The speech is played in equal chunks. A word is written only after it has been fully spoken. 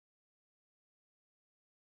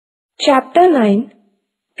Chapter 9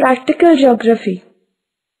 Practical Geography.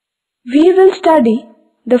 We will study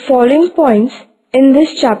the following points in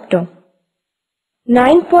this chapter.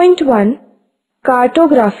 9.1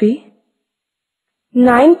 Cartography.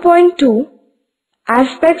 9.2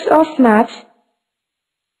 Aspects of Maps.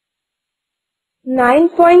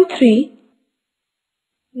 9.3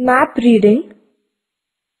 Map Reading.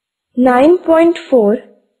 9.4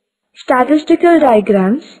 Statistical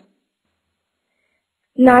Diagrams.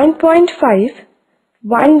 9.5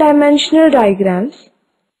 One-dimensional diagrams.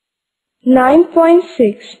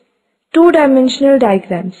 9.6 Two-dimensional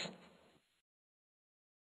diagrams.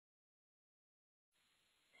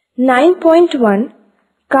 9.1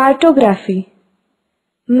 Cartography.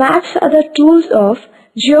 Maps are the tools of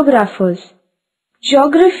geographers.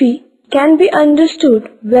 Geography can be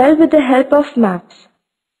understood well with the help of maps.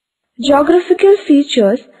 Geographical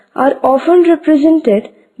features are often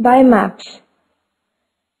represented by maps.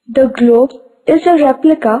 The globe is a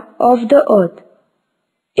replica of the earth.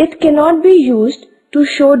 It cannot be used to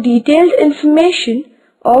show detailed information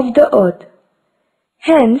of the earth.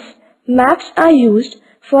 Hence, maps are used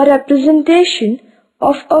for representation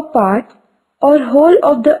of a part or whole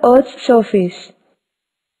of the earth's surface.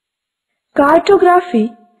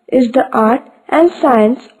 Cartography is the art and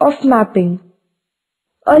science of mapping.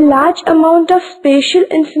 A large amount of spatial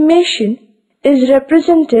information is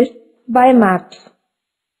represented by maps.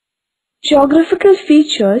 Geographical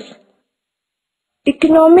features,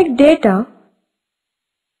 economic data,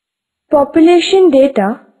 population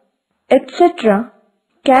data, etc.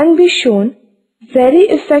 can be shown very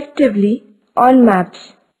effectively on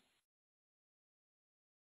maps.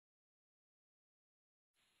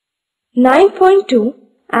 9.2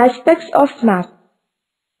 Aspects of Map.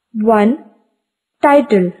 1.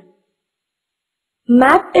 Title.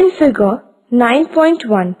 Map in Figure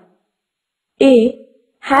 9.1. A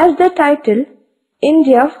has the title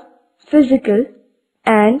India Physical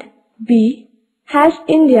and B has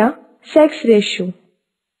India Sex Ratio.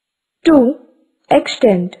 2.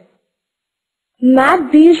 Extent.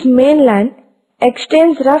 Map B's mainland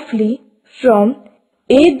extends roughly from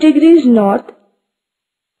 8 degrees north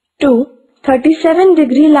to 37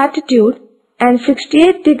 degree latitude and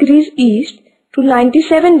 68 degrees east to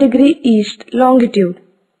 97 degree east longitude.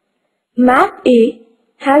 Map A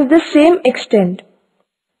has the same extent.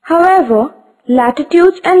 However,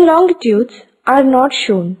 latitudes and longitudes are not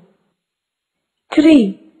shown.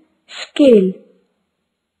 3. Scale.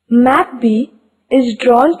 Map B is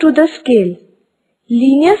drawn to the scale.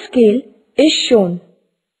 Linear scale is shown.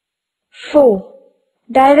 4.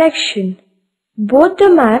 Direction. Both the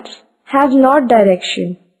maps have north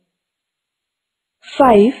direction.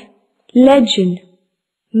 5. Legend.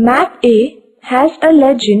 Map A has a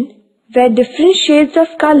legend where different shades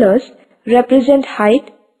of colors represent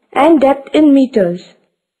height and depth in meters.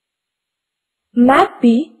 Map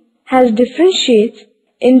B has different shades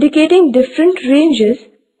indicating different ranges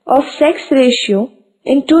of sex ratio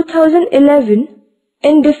in 2011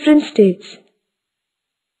 in different states.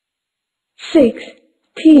 6.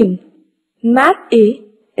 Theme. Map A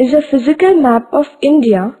is a physical map of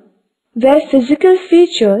India where physical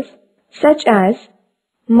features such as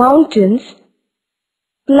mountains,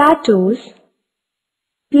 plateaus,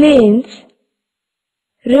 plains,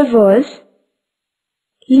 rivers,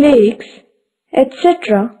 lakes,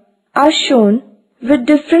 etc. are shown with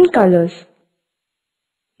different colors.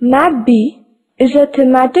 Map B is a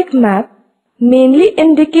thematic map mainly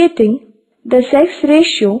indicating the sex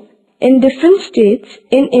ratio in different states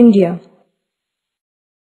in India.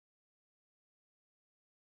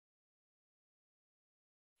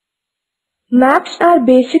 Maps are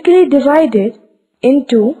basically divided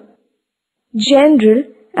into general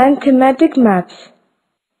and thematic maps.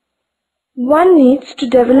 One needs to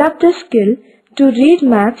develop the skill to read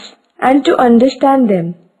maps and to understand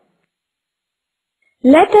them.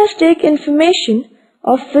 Let us take information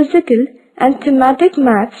of physical and thematic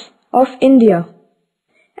maps of India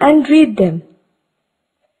and read them.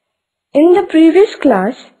 In the previous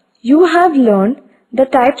class, you have learned the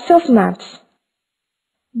types of maps.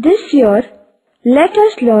 This year, let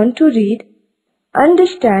us learn to read,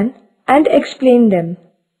 understand, and explain them.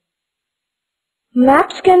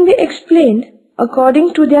 Maps can be explained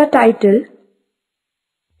according to their title,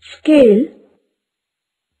 scale,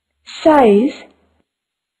 size,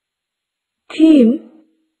 theme,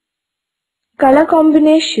 color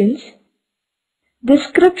combinations,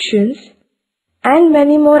 descriptions, and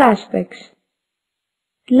many more aspects.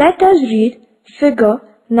 Let us read Figure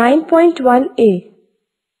 9.1a,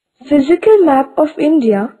 Physical Map of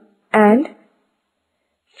India, and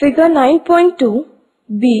Figure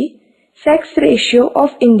 9.2b, Sex Ratio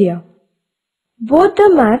of India. Both the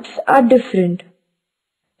maps are different.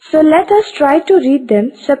 So let us try to read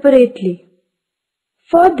them separately.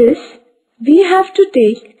 For this, we have to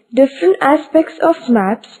take different aspects of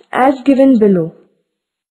maps as given below.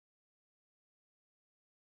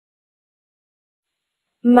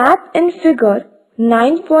 Map in figure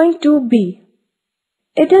 9.2b.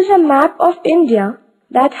 It is a map of India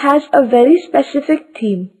that has a very specific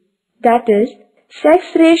theme, that is, sex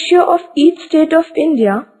ratio of each state of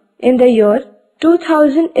India in the year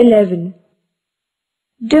 2011.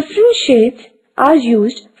 Different shades are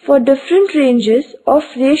used for different ranges of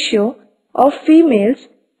ratio of females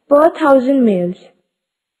per 1,000 males.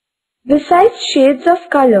 Besides shades of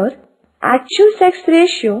color, actual sex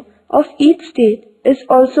ratio of each state is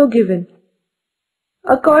also given.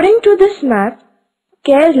 According to this map,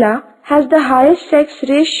 Kerala has the highest sex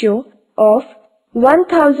ratio of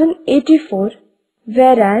 1084,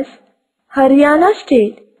 whereas Haryana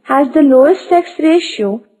state has the lowest sex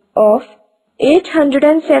ratio of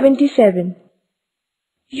 877.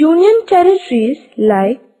 Union territories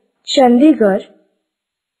like Chandigarh,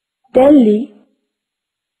 Delhi,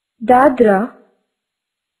 Dadra,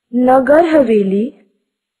 Nagar Haveli,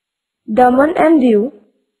 Daman and Diu,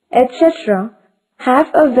 etc. have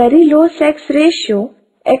a very low sex ratio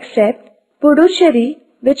except Puducherry,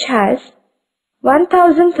 which has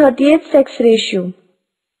 1038 sex ratio.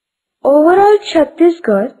 Overall,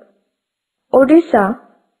 Chhattisgarh, Odisha,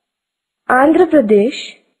 Andhra Pradesh,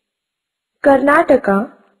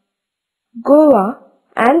 Karnataka, Goa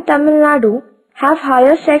and Tamil Nadu have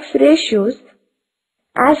higher sex ratios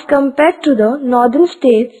as compared to the northern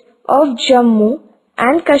states of Jammu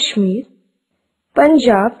and Kashmir,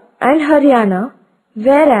 Punjab and Haryana,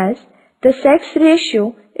 whereas the sex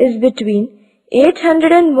ratio is between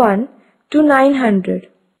 801 to 900.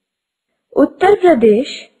 Uttar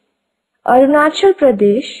Pradesh, Arunachal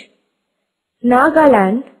Pradesh,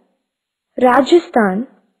 Nagaland, Rajasthan,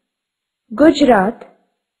 Gujarat,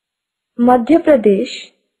 Madhya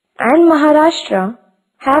Pradesh and Maharashtra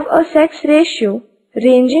have a sex ratio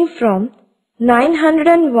ranging from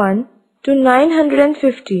 901 to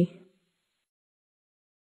 950.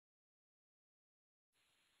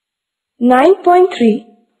 9.3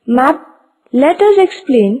 Map. Let us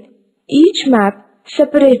explain each map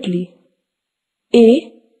separately.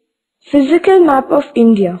 A. Physical map of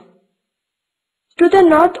India. To the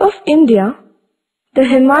north of India, the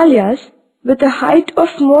Himalayas with a height of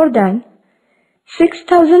more than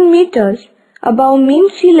 6,000 meters above mean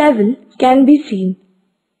sea level can be seen.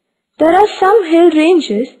 There are some hill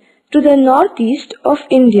ranges to the northeast of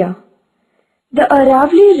India. The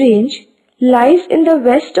Aravalli range lies in the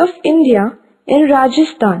west of India in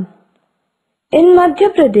Rajasthan. In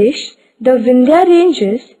Madhya Pradesh, the Vindhya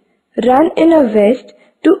ranges run in a west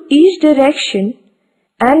to east direction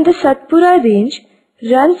and the Satpura range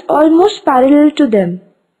runs almost parallel to them.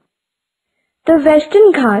 The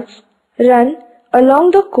Western Ghats run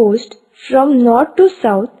along the coast from north to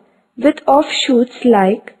south with offshoots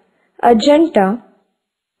like Ajanta,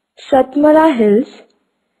 Satmara Hills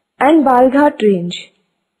and Balghat range.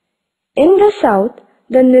 In the south,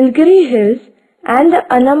 the Nilgiri Hills and the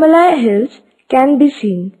Annamalai Hills can be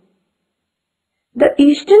seen. The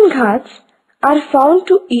Eastern Ghats are found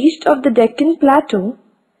to east of the Deccan Plateau,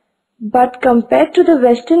 but compared to the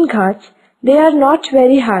Western Ghats, they are not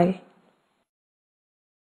very high.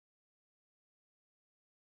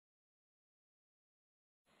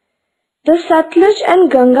 The Satluj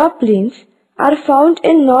and Ganga plains are found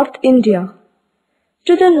in North India.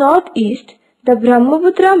 To the northeast, the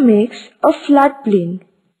Brahmaputra makes a floodplain.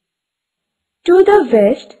 To the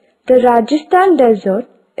west, the Rajasthan desert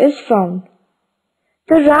is found.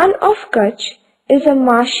 The Rann of Kutch is a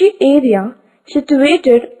marshy area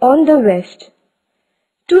situated on the west.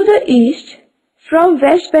 To the east, from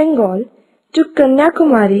West Bengal to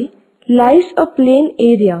Kanyakumari lies a plain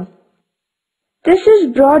area. This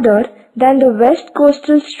is broader than the west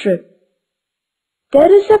coastal strip.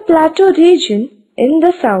 There is a plateau region in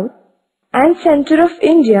the south and center of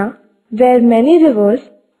India where many rivers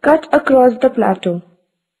cut across the plateau.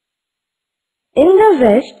 In the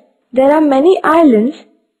west, there are many islands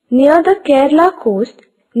near the Kerala coast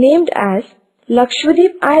named as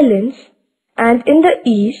Lakshadweep Islands, and in the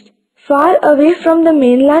east, far away from the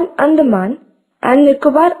mainland Andaman and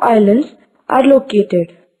Nicobar Islands are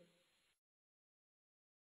located.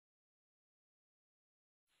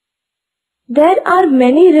 There are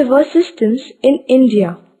many river systems in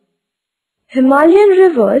India. Himalayan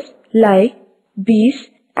rivers like Beas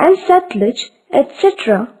and Satluj,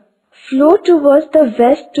 etc. flow towards the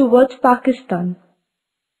west towards Pakistan.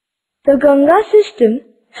 The Ganga system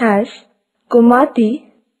has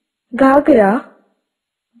Gomati, Ghagra,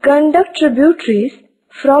 Gandak tributaries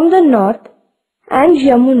from the north and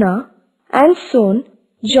Yamuna and Son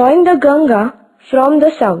join the Ganga from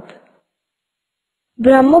the south.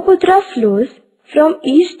 Brahmaputra flows from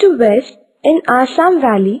east to west in Assam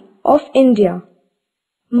Valley of India.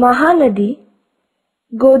 Mahanadi,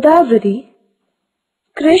 Godavari,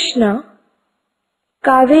 Krishna,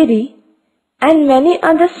 Kaveri and many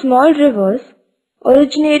other small rivers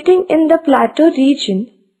originating in the plateau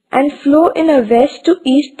region and flow in a west to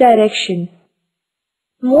east direction.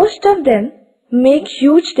 Most of them make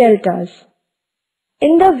huge deltas.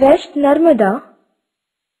 In the west Narmada,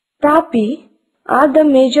 Tapi are the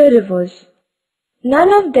major rivers.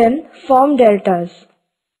 None of them form deltas.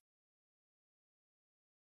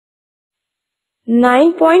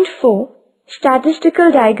 9.4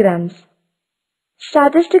 Statistical diagrams.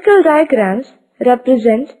 Statistical diagrams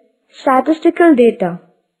represent statistical data.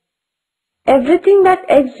 Everything that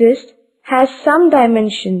exists has some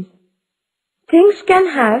dimension. Things can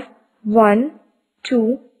have 1,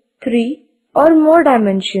 2, 3 or more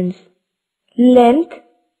dimensions. Length,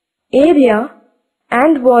 area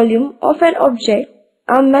and volume of an object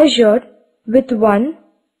are measured with 1,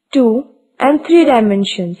 2 and 3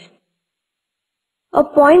 dimensions. A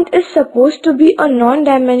point is supposed to be a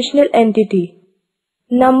non-dimensional entity.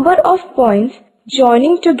 Number of points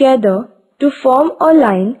joining together to form a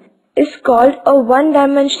line is called a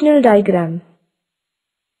one-dimensional diagram.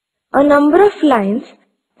 A number of lines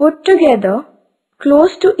put together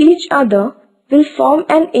close to each other will form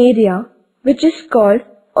an area which is called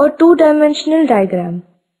a two-dimensional diagram.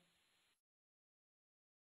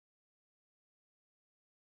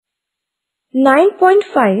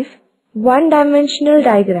 (9.5) One-dimensional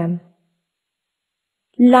diagram.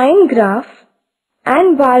 Line graph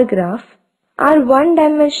and bar graph are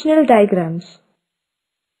one-dimensional diagrams.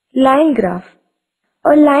 Line graph.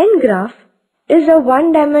 A line graph is a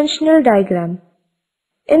one-dimensional diagram.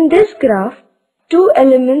 In this graph, two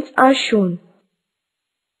elements are shown.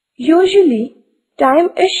 Usually, time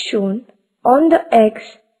is shown on the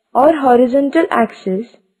x or horizontal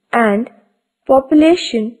axis and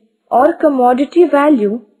population or commodity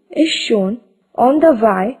value is shown on the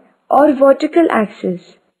y or vertical axis.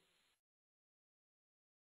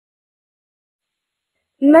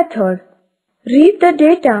 Method. Read the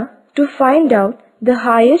data to find out the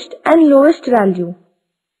highest and lowest value.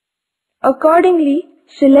 Accordingly,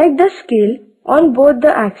 select the scale on both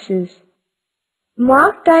the axes.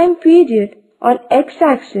 Mark time period on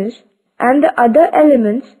x-axis and the other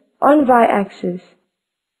elements on y-axis.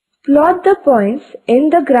 Plot the points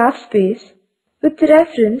in the graph space with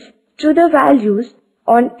reference to the values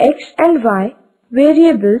on x and y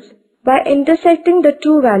variables by intersecting the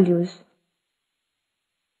two values.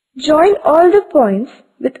 Join all the points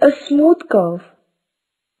with a smooth curve.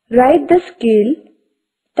 Write the scale,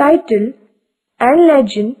 title and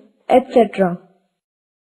legend, etc.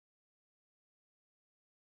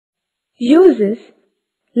 Uses.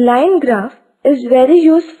 Line graph is very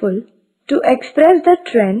useful to express the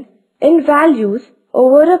trend in values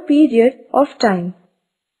over a period of time.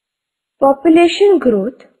 Population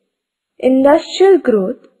growth, industrial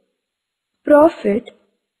growth, profit,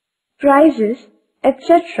 prices,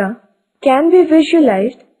 etc. can be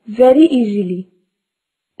visualized very easily.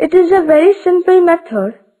 It is a very simple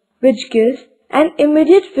method which gives an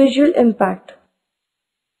immediate visual impact.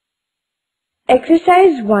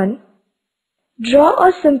 Exercise 1. Draw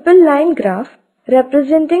a simple line graph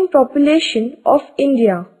representing population of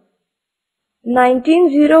India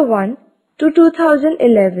 1901 to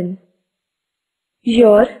 2011.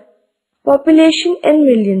 Year, population in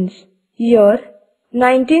millions. Year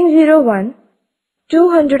 1901,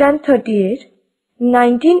 238,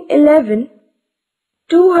 1911,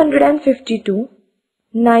 252,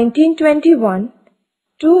 1921,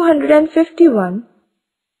 251,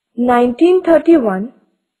 1931,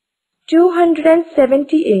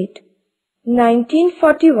 278,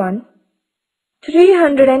 1941,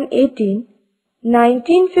 318,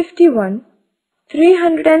 1951,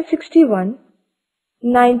 361,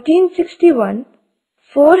 1961,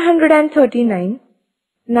 439,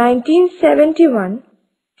 1971,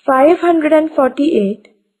 548,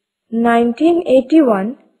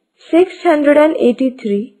 1981,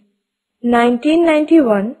 683,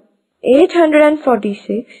 1991,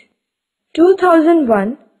 846,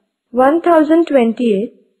 2001,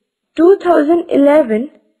 1028, 2011,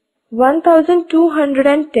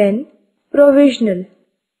 1210, provisional.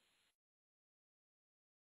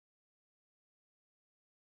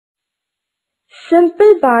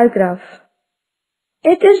 Simple bar graph.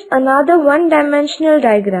 It is another one-dimensional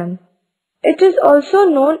diagram. It is also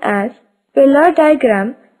known as pillar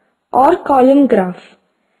diagram or column graph.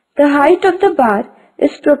 The height of the bar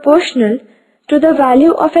is proportional to the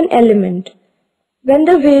value of an element. When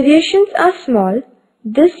the variations are small,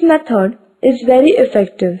 this method is very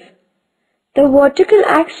effective. The vertical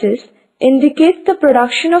axis indicates the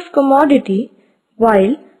production of commodity,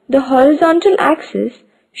 while the horizontal axis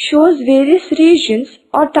shows various regions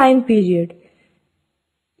or time period.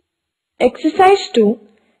 Exercise 2.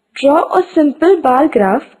 Draw a simple bar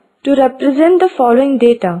graph to represent the following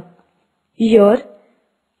data. Year,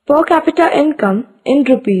 per capita income in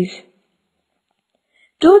rupees.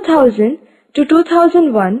 2000 to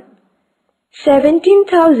 2001,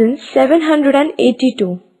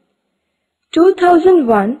 17,782.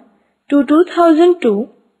 2001 to 2002,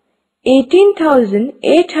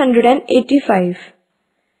 18,885.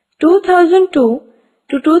 2002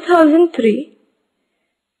 to 2003,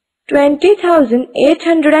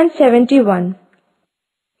 20,871.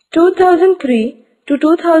 2003 to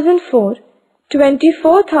 2004,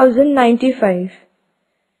 24,095.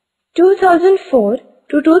 2004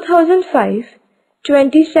 to 2005,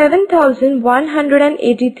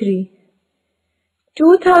 27,183.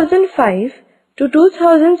 2005 to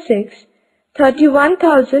 2006,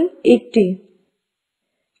 31,080.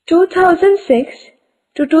 2006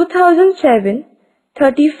 to 2007,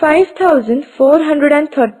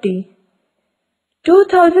 35,430.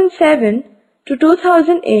 2007 to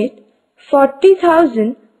 2008,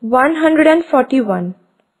 40,141.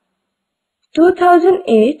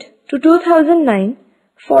 2008 to 2009,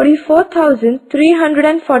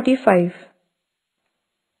 44,345.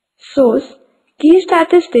 Source: Key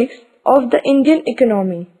Statistics of the Indian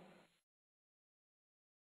Economy.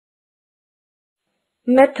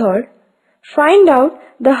 Method: find out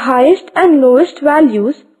the highest and lowest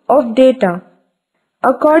values of data.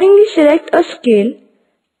 Accordingly, select a scale,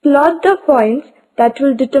 plot the points that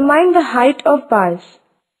will determine the height of bars.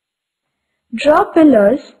 Draw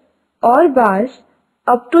pillars or bars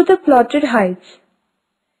up to the plotted heights.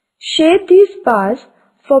 Shade these bars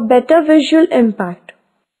for better visual impact.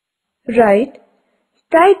 Write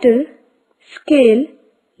title, scale,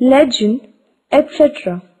 legend,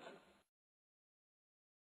 etc.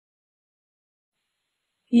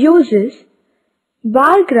 Uses: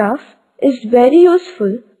 bar graph is very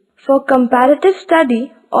useful for comparative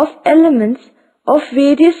study of elements of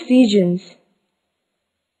various regions.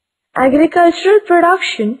 Agricultural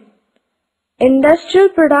production, industrial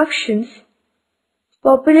productions,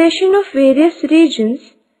 population of various regions,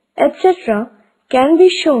 etc. can be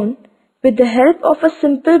shown with the help of a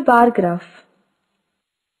simple bar graph.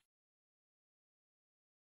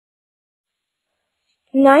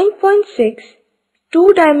 (9.6)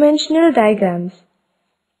 Two-dimensional diagrams.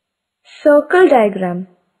 Circle diagram,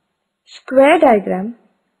 square diagram,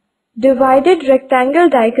 divided rectangle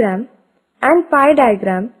diagram and pie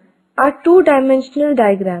diagram are two-dimensional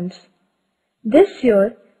diagrams. This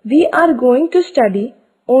year we are going to study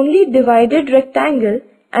only divided rectangle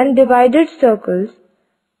and divided circles,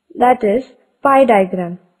 that is pie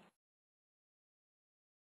diagram.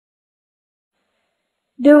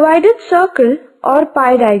 Divided circle or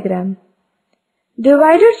pie diagram.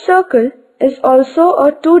 Divided circle is also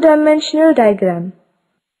a two-dimensional diagram.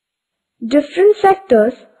 Different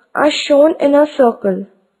sectors are shown in a circle.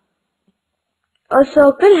 A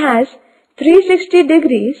circle has 360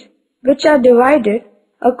 degrees which are divided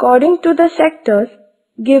according to the sectors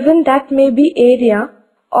given, that may be area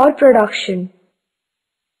or production.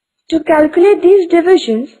 To calculate these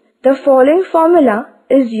divisions, the following formula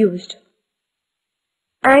is used.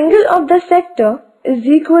 Angle of the sector is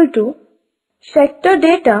equal to sector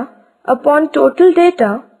data upon total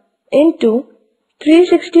data into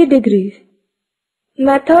 360 degrees.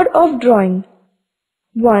 Method of drawing.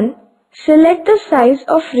 1. Select the size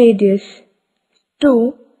of radius.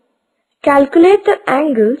 2. Calculate the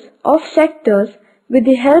angles of sectors with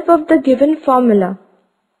the help of the given formula.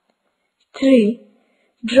 3.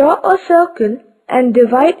 Draw a circle and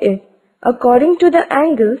divide it according to the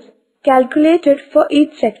angles calculated for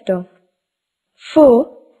each sector.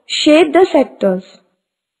 4. Shade the sectors.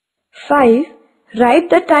 5. Write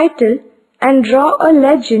the title and draw a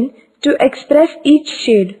legend to express each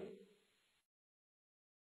shade.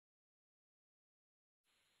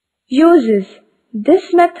 Uses.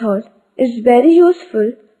 This method is very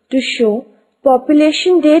useful to show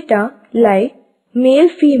population data like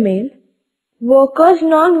male-female, workers,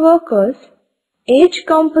 non-workers, age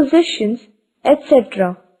compositions,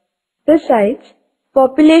 etc. Besides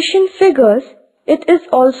population figures, it is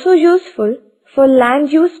also useful for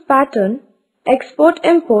land use pattern,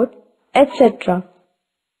 export-import, etc.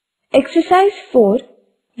 Exercise 4.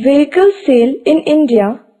 Vehicle sale in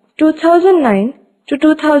India 2009 to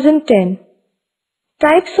 2010.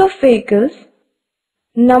 Types of vehicles,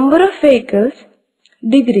 number of vehicles,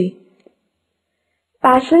 degree.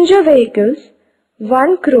 Passenger vehicles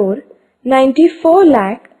 1 crore 94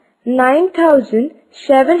 lakh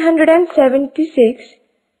 9,776,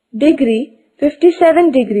 degree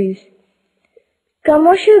 57 degrees.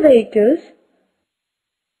 Commercial vehicles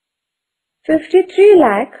 53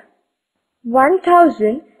 lakh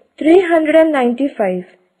 1,395,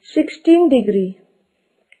 16 degree.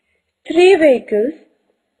 3 vehicles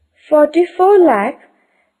 44 lakh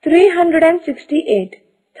 368,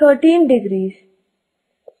 13 degrees.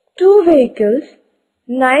 2 vehicles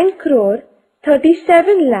 9 crore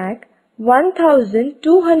 37 lakh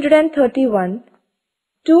 1,231,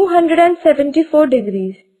 274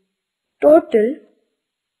 degrees. Total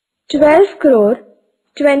 12 crore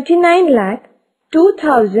 29 lakh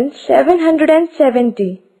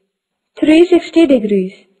 2,770, 360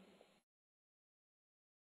 degrees.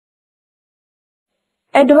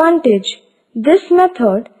 Advantage: this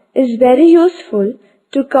method is very useful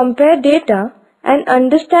to compare data and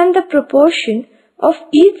understand the proportion of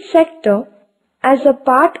each sector as a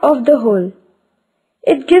part of the whole.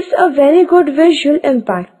 It gives a very good visual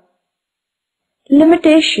impact.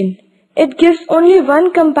 Limitation: it gives only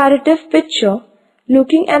one comparative picture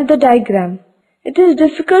looking at the diagram. It is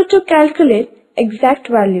difficult to calculate exact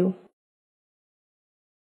value.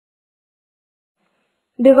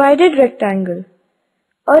 Divided rectangle.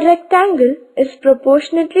 A rectangle is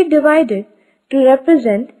proportionately divided to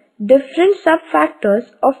represent different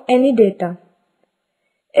subfactors of any data.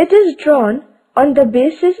 It is drawn on the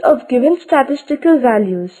basis of given statistical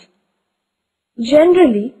values.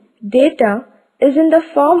 Generally, data is in the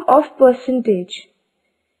form of percentage.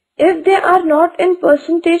 If they are not in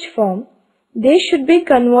percentage form, they should be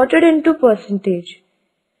converted into percentage.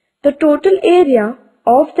 The total area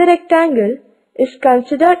of the rectangle is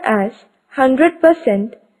considered as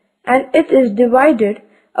 100% and it is divided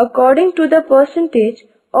according to the percentage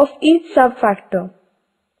of each subfactor.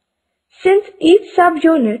 Since each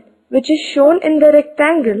subunit which is shown in the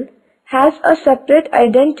rectangle has a separate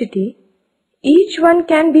identity, each one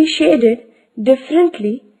can be shaded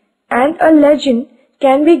differently and a legend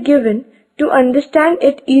can be given to understand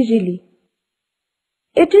it easily.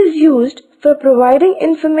 It is used for providing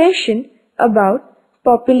information about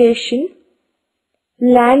population,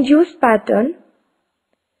 land use pattern,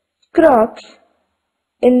 crops,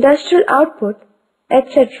 industrial output,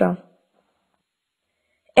 etc.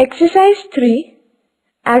 Exercise 3.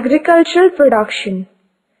 Agricultural production.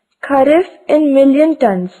 Kharif in million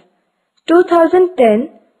tons, 2010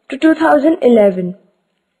 to 2011.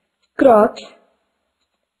 Crops,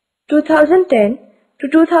 2010 to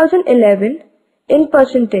 2011 in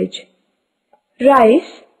percentage.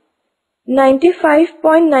 Rice,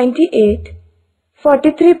 95.98,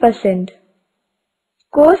 43%.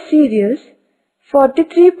 Coarse cereals,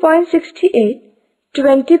 43.68,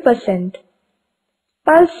 20%.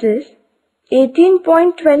 Pulses,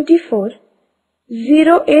 18.24,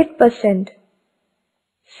 0.8%.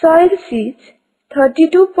 Soil seeds,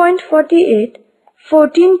 32.48,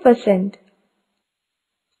 14%.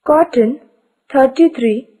 Cotton,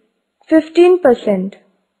 33, 15%.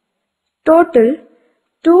 Total,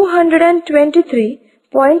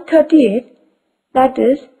 223.38, that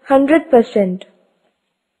is 100%.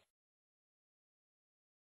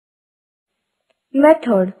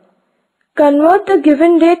 Method: convert the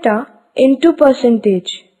given data into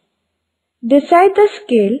percentage. Decide the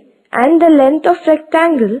scale and the length of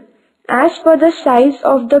rectangle as per the size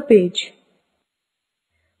of the page.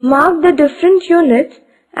 Mark the different units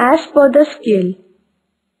as per the scale.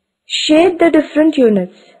 Shade the different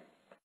units.